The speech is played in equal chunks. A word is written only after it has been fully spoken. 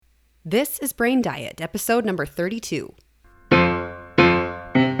This is Brain Diet, episode number 32.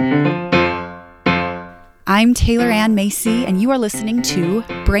 I'm Taylor Ann Macy, and you are listening to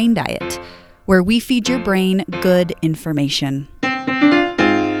Brain Diet, where we feed your brain good information.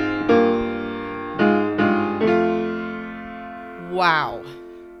 Wow.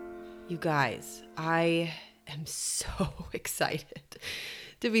 You guys, I am so excited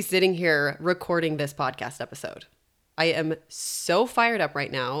to be sitting here recording this podcast episode. I am so fired up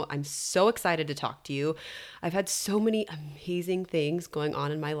right now. I'm so excited to talk to you. I've had so many amazing things going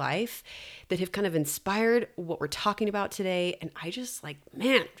on in my life that have kind of inspired what we're talking about today. And I just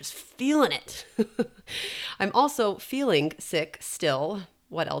I'm just feeling it. I'm also feeling sick still.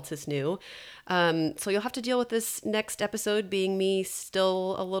 What else is new? So you'll have to deal with this next episode being me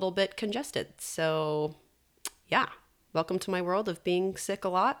still a little bit congested. So yeah. Welcome to my world of being sick a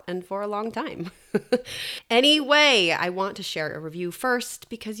lot and for a long time. Anyway, I want to share a review first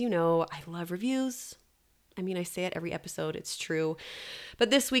because I love reviews. I say it every episode, it's true. But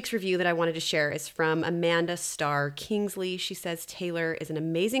this week's review that I wanted to share is from Amanda Starr Kingsley. She says Taylor is an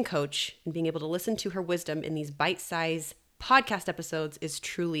amazing coach, and being able to listen to her wisdom in these bite-sized podcast episodes is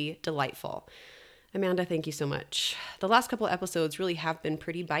truly delightful. Amanda, thank you so much. The last couple of episodes really have been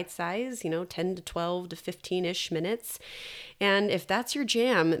pretty bite-sized, 10 to 12 to 15-ish minutes. And if that's your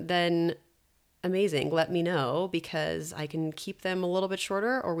jam, then amazing. Let me know because I can keep them a little bit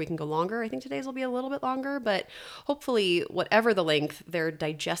shorter or we can go longer. I think today's will be a little bit longer, but hopefully whatever the length, they're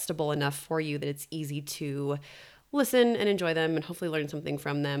digestible enough for you that it's easy to listen and enjoy them and hopefully learn something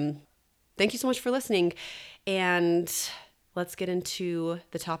from them. Thank you so much for listening. And let's get into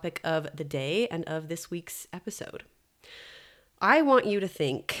the topic of the day and of this week's episode. I want you to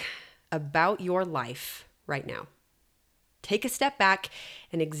think about your life right now. Take a step back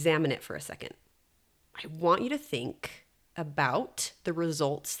and examine it for a second. I want you to think about the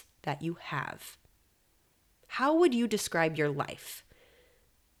results that you have. How would you describe your life?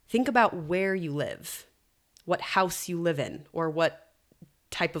 Think about where you live, what house you live in, or what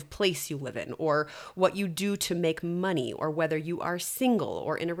type of place you live in, or what you do to make money, or whether you are single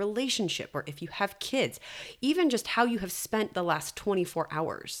or in a relationship, or if you have kids, even just how you have spent the last 24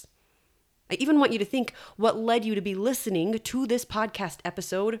 hours. I even want you to think what led you to be listening to this podcast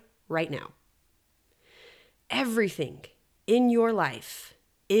episode right now. Everything in your life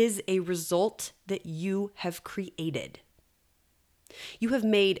is a result that you have created. You have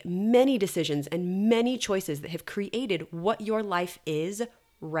made many decisions and many choices that have created what your life is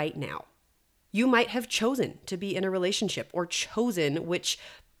right now. You might have chosen to be in a relationship or chosen which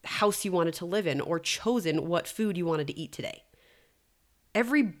house you wanted to live in or chosen what food you wanted to eat today.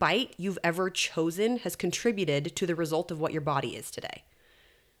 Every bite you've ever chosen has contributed to the result of what your body is today.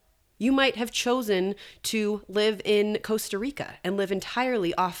 You might have chosen to live in Costa Rica and live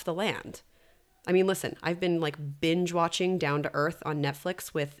entirely off the land. Listen, I've been binge watching Down to Earth on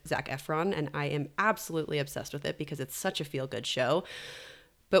Netflix with Zac Efron, and I am absolutely obsessed with it because it's such a feel-good show.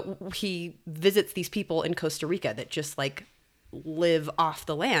 But he visits these people in Costa Rica that just live off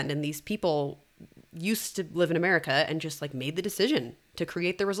the land. And these people used to live in America and just made the decision to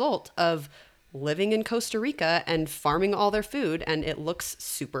create the result of living in Costa Rica and farming all their food. And it looks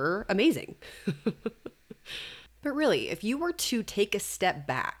super amazing. But really, if you were to take a step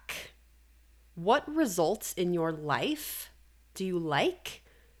back, what results in your life do you like?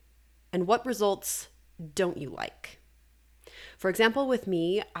 And what results don't you like? For example, with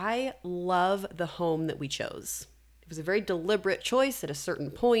me, I love the home that we chose. It was a very deliberate choice at a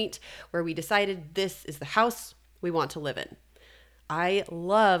certain point where we decided this is the house we want to live in. I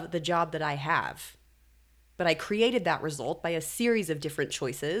love the job that I have, but I created that result by a series of different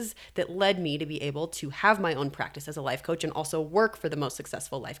choices that led me to be able to have my own practice as a life coach and also work for the most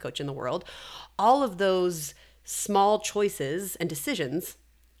successful life coach in the world. All of those small choices and decisions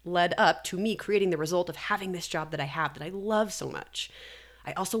led up to me creating the result of having this job that I have that I love so much.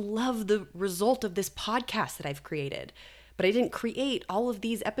 I also love the result of this podcast that I've created, but I didn't create all of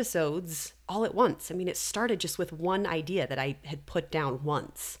these episodes all at once. It started just with one idea that I had put down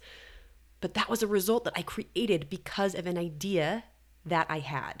once, but that was a result that I created because of an idea that I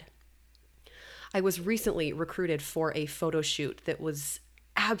had. I was recently recruited for a photo shoot that was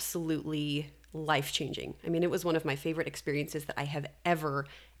absolutely life-changing. It was one of my favorite experiences that I have ever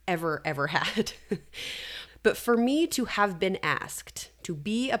had. But for me to have been asked to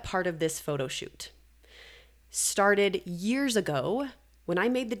be a part of this photo shoot started years ago when I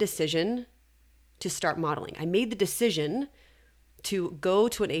made the decision to start modeling. I made the decision to go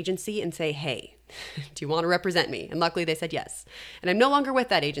to an agency and say, hey, do you want to represent me? And luckily they said yes. And I'm no longer with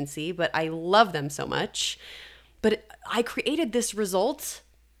that agency, but I love them so much. But I created this result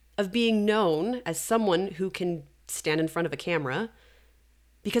of being known as someone who can stand in front of a camera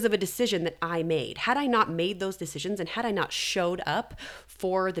because of a decision that I made. Had I not made those decisions and had I not showed up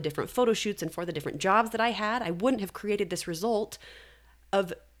for the different photo shoots and for the different jobs that I had, I wouldn't have created this result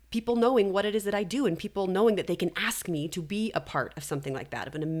of people knowing what it is that I do and people knowing that they can ask me to be a part of something like that,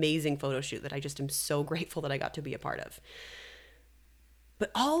 of an amazing photo shoot that I just am so grateful that I got to be a part of.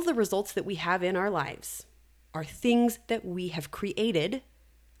 But all the results that we have in our lives are things that we have created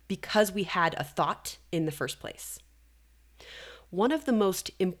because we had a thought in the first place. One of the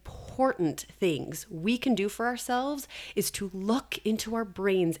most important things we can do for ourselves is to look into our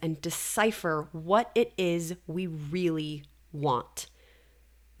brains and decipher what it is we really want.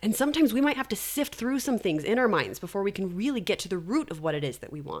 And sometimes we might have to sift through some things in our minds before we can really get to the root of what it is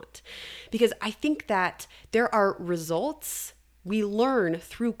that we want. Because I think that there are results we learn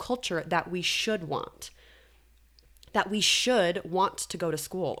through culture that we should want. That we should want to go to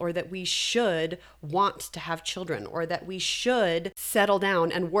school, or that we should want to have children, or that we should settle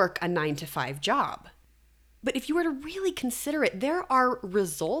down and work a 9-to-5 job. But if you were to really consider it, there are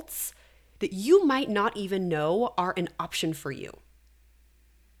results that you might not even know are an option for you.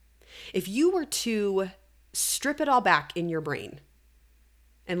 If you were to strip it all back in your brain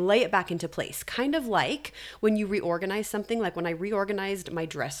and lay it back into place, kind of like when you reorganize something, like when I reorganized my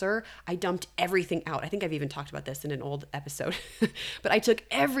dresser, I dumped everything out. I think I've even talked about this in an old episode, but I took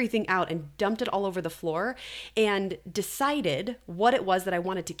everything out and dumped it all over the floor and decided what it was that I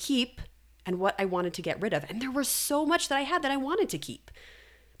wanted to keep and what I wanted to get rid of. And there was so much that I had that I wanted to keep.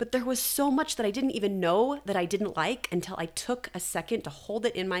 But there was so much that I didn't even know that I didn't like until I took a second to hold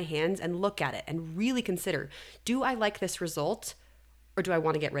it in my hands and look at it and really consider, do I like this result or do I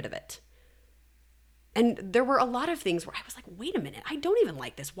want to get rid of it? And there were a lot of things where I was like, wait a minute, I don't even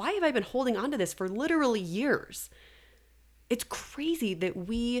like this. Why have I been holding on to this for literally years? It's crazy that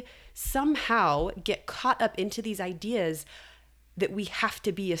we somehow get caught up into these ideas that we have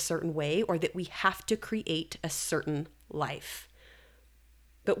to be a certain way or that we have to create a certain life.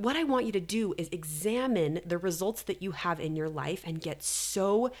 But what I want you to do is examine the results that you have in your life and get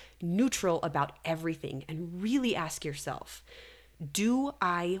so neutral about everything and really ask yourself, do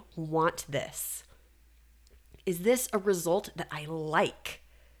I want this? Is this a result that I like?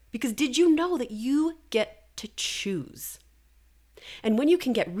 Because did you know that you get to choose? And when you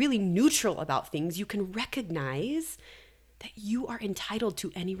can get really neutral about things, you can recognize that you are entitled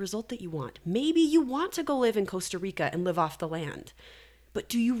to any result that you want. Maybe you want to go live in Costa Rica and live off the land. But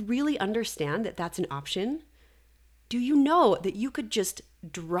do you really understand that that's an option? Do you know that you could just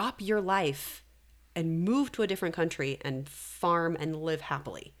drop your life and move to a different country and farm and live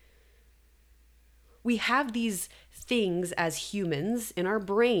happily? We have these things as humans in our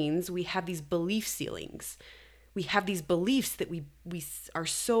brains. We have these belief ceilings. We have these beliefs that we are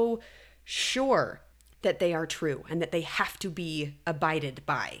so sure that they are true and that they have to be abided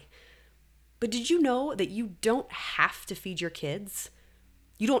by. But did you know that you don't have to feed your kids?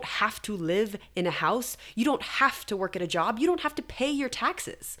 You don't have to live in a house. You don't have to work at a job. You don't have to pay your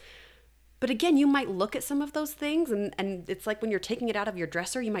taxes. But again, you might look at some of those things and it's like when you're taking it out of your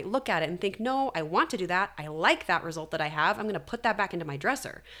dresser, you might look at it and think, no, I want to do that. I like that result that I have. I'm going to put that back into my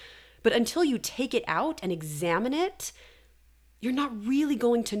dresser. But until you take it out and examine it, you're not really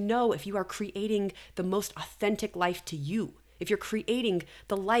going to know if you are creating the most authentic life to you, if you're creating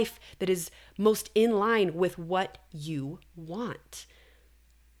the life that is most in line with what you want.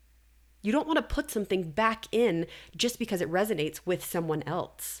 You don't want to put something back in just because it resonates with someone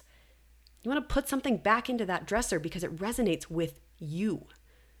else. You want to put something back into that dresser because it resonates with you.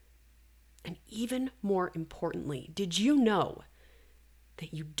 And even more importantly, did you know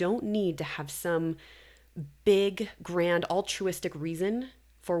that you don't need to have some big, grand, altruistic reason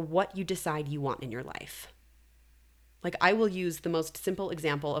for what you decide you want in your life? Like, I will use the most simple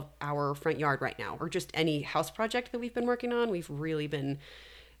example of our front yard right now, or just any house project that we've been working on. We've really been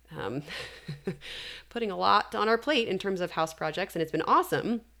putting a lot on our plate in terms of house projects, and it's been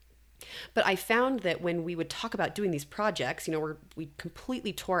awesome. But I found that when we would talk about doing these projects, we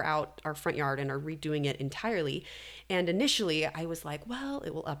completely tore out our front yard and are redoing it entirely. And initially I was like, well,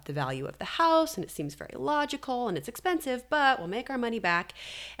 it will up the value of the house and it seems very logical and it's expensive, but we'll make our money back.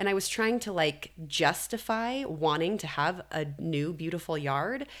 And I was trying to justify wanting to have a new, beautiful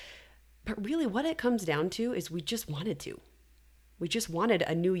yard. But really what it comes down to is we just wanted to. We just wanted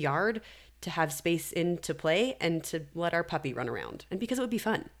a new yard to have space in to play and to let our puppy run around, and because it would be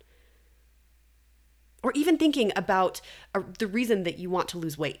fun. Or even thinking about the reason that you want to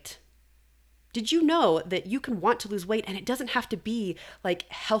lose weight. Did you know that you can want to lose weight and it doesn't have to be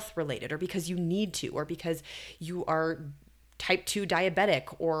health related or because you need to or because you are type 2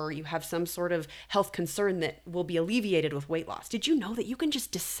 diabetic, or you have some sort of health concern that will be alleviated with weight loss. Did you know that you can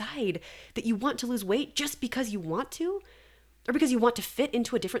just decide that you want to lose weight just because you want to? Or because you want to fit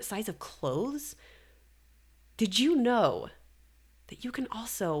into a different size of clothes? Did you know that you can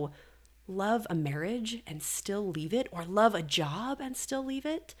also love a marriage and still leave it, or love a job and still leave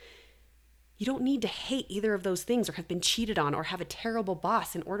it? You don't need to hate either of those things, or have been cheated on, or have a terrible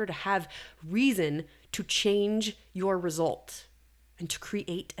boss in order to have reason to change your result and to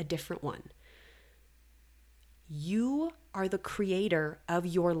create a different one. You are the creator of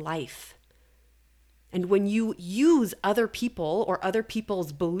your life. And when you use other people or other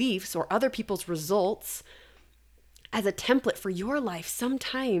people's beliefs or other people's results as a template for your life,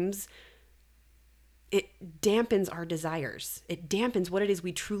 sometimes it dampens our desires. It dampens what it is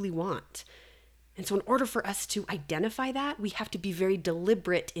we truly want. And so in order for us to identify that, we have to be very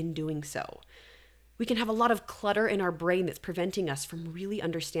deliberate in doing so. We can have a lot of clutter in our brain that's preventing us from really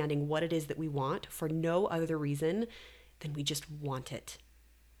understanding what it is that we want for no other reason than we just want it.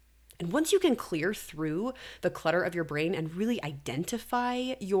 And once you can clear through the clutter of your brain and really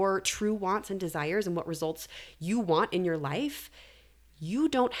identify your true wants and desires and what results you want in your life, you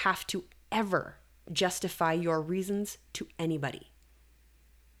don't have to ever justify your reasons to anybody.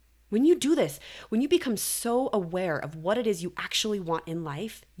 When you do this, when you become so aware of what it is you actually want in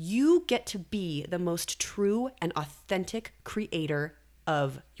life, you get to be the most true and authentic creator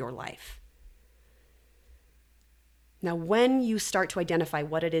of your life. Now, when you start to identify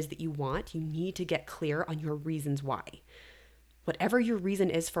what it is that you want, you need to get clear on your reasons why. Whatever your reason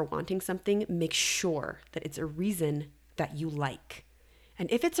is for wanting something, make sure that it's a reason that you like.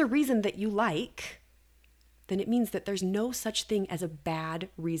 And if it's a reason that you like, then it means that there's no such thing as a bad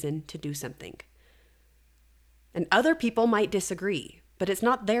reason to do something. And other people might disagree, but it's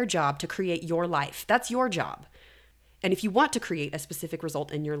not their job to create your life. That's your job. And if you want to create a specific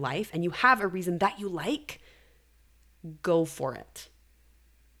result in your life and you have a reason that you like, go for it.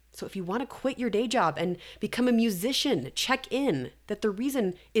 So if you want to quit your day job and become a musician, check in that the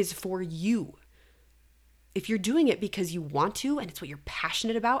reason is for you. If you're doing it because you want to and it's what you're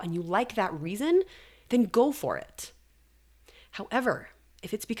passionate about and you like that reason, then go for it. However,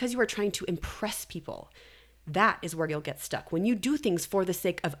 if it's because you are trying to impress people, that is where you'll get stuck. When you do things for the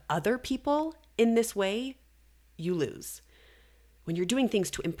sake of other people in this way, you lose. When you're doing things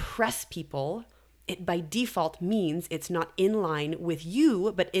to impress people, it by default means it's not in line with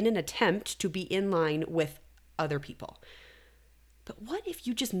you, but in an attempt to be in line with other people. But what if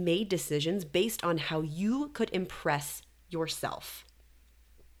you just made decisions based on how you could impress yourself?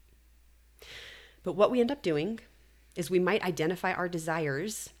 But what we end up doing is we might identify our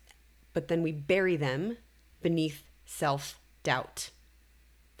desires, but then we bury them beneath self-doubt.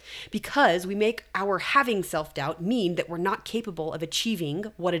 Because we make our having self-doubt mean that we're not capable of achieving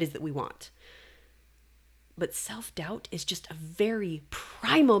what it is that we want. But self-doubt is just a very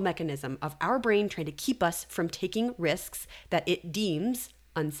primal mechanism of our brain trying to keep us from taking risks that it deems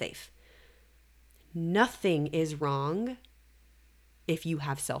unsafe. Nothing is wrong if you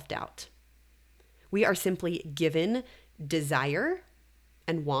have self-doubt. We are simply given desire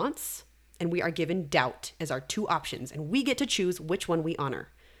and wants, and we are given doubt as our two options, and we get to choose which one we honor.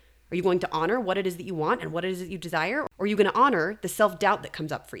 Are you going to honor what it is that you want and what it is that you desire, or are you going to honor the self-doubt that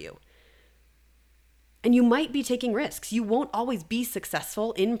comes up for you? And you might be taking risks. You won't always be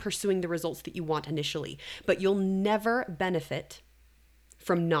successful in pursuing the results that you want initially, but you'll never benefit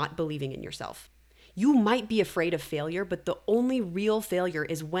from not believing in yourself. You might be afraid of failure, but the only real failure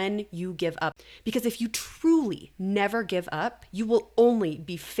is when you give up. Because if you truly never give up, you will only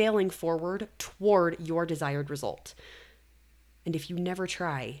be failing forward toward your desired result. And if you never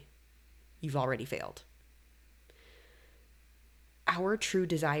try, you've already failed. Our true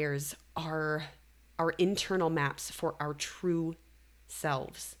desires are our internal maps for our true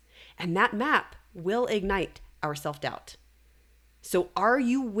selves. And that map will ignite our self-doubt. So are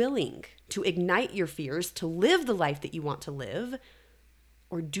you willing to ignite your fears to live the life that you want to live?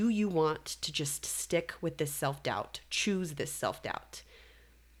 Or do you want to just stick with this self-doubt, choose this self-doubt?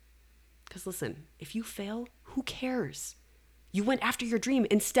 Because listen, if you fail, who cares? You went after your dream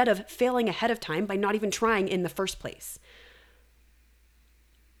instead of failing ahead of time by not even trying in the first place.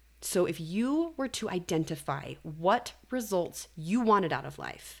 So if you were to identify what results you wanted out of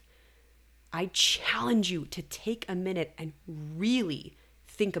life, I challenge you to take a minute and really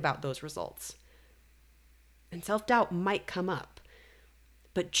think about those results. And self-doubt might come up,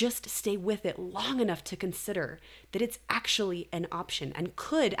 but just stay with it long enough to consider that it's actually an option and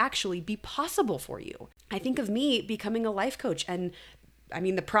could actually be possible for you. I think of me becoming a life coach and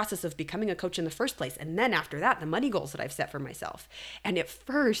the process of becoming a coach in the first place. And then after that, the money goals that I've set for myself. And at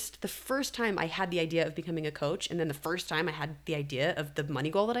first, the first time I had the idea of becoming a coach, and then the first time I had the idea of the money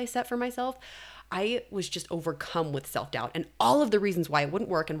goal that I set for myself, I was just overcome with self-doubt and all of the reasons why it wouldn't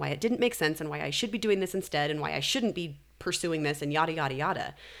work and why it didn't make sense and why I should be doing this instead and why I shouldn't be pursuing this and yada, yada,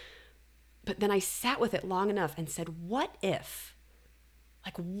 yada. But then I sat with it long enough and said, what if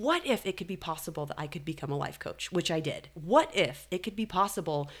it could be possible that I could become a life coach, which I did? What if it could be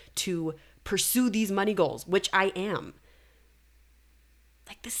possible to pursue these money goals, which I am?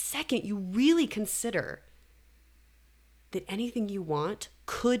 Like, the second you really consider that anything you want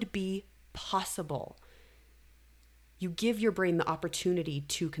could be possible, you give your brain the opportunity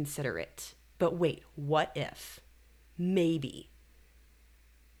to consider it. But wait, what if? Maybe.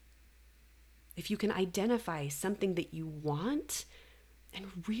 If you can identify something that you want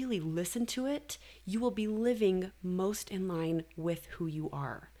and really listen to it, you will be living most in line with who you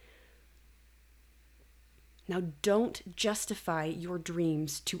are. Now, don't justify your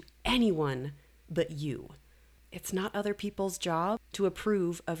dreams to anyone but you. It's not other people's job to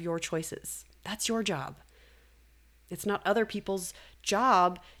approve of your choices. That's your job. It's not other people's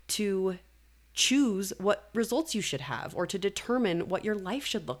job to choose what results you should have or to determine what your life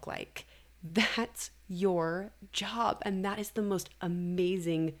should look like. That's your job. And that is the most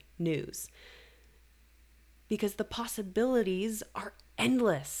amazing news, because the possibilities are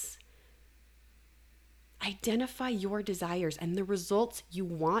endless. Identify your desires and the results you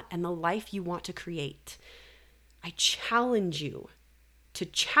want and the life you want to create. I challenge you to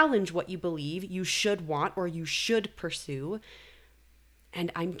challenge what you believe you should want or you should pursue.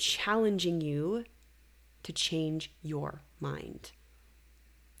 And I'm challenging you to change your mind.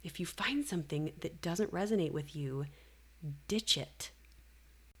 If you find something that doesn't resonate with you, ditch it.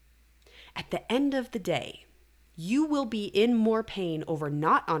 At the end of the day, you will be in more pain over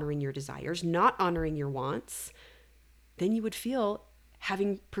not honoring your desires, not honoring your wants, than you would feel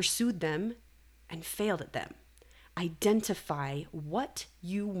having pursued them and failed at them. Identify what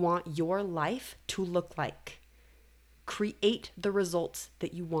you want your life to look like. Create the results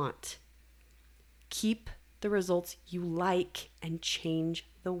that you want. Keep the results you like and change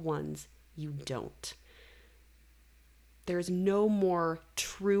the ones you don't. There is no more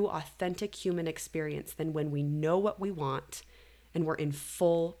true, authentic human experience than when we know what we want and we're in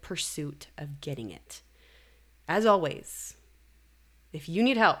full pursuit of getting it. As always, if you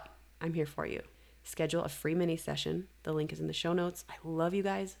need help, I'm here for you. Schedule a free mini session. The link is in the show notes. I love you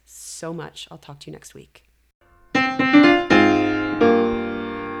guys so much. I'll talk to you next week.